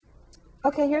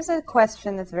Okay, here's a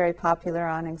question that's very popular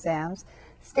on exams.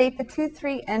 State the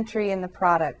 2-3 entry in the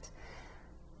product.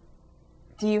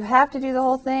 Do you have to do the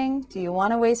whole thing? Do you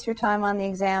want to waste your time on the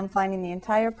exam finding the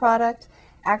entire product?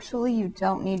 Actually, you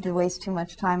don't need to waste too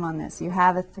much time on this. You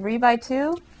have a 3 by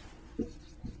 2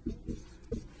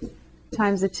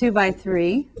 times a 2 by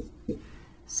 3.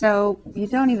 So you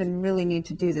don't even really need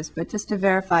to do this, but just to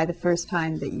verify the first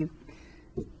time that you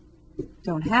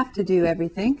don't have to do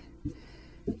everything,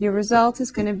 your result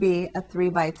is going to be a 3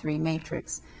 by 3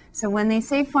 matrix. So when they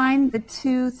say find the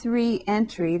 2-3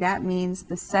 entry, that means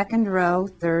the second row,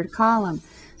 third column.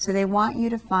 So they want you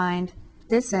to find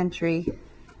this entry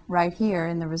right here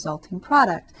in the resulting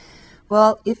product.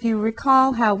 Well, if you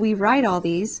recall how we write all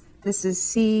these, this is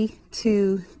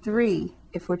C23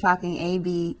 if we're talking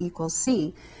AB equals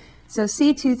C. So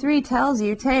C23 tells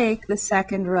you take the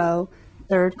second row,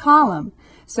 third column.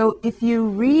 So if you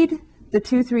read the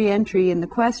 2-3 entry in the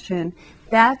question,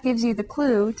 that gives you the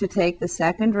clue to take the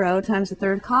second row times the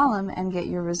third column and get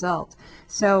your result.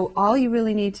 So all you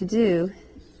really need to do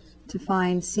to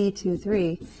find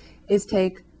C23 is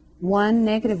take 1,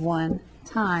 negative 1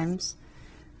 times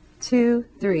 2,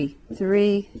 3,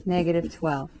 3, negative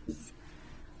 12.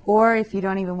 Or if you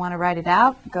don't even want to write it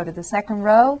out, go to the second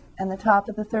row and the top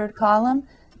of the third column.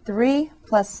 3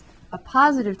 plus a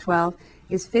positive 12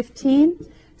 is 15.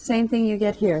 Same thing you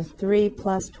get here, 3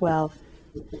 plus 12.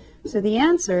 So the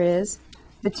answer is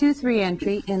the 2-3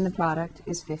 entry in the product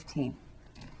is 15.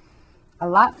 A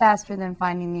lot faster than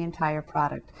finding the entire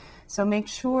product. So make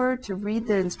sure to read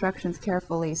the instructions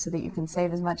carefully so that you can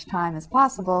save as much time as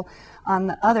possible on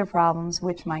the other problems,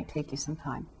 which might take you some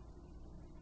time.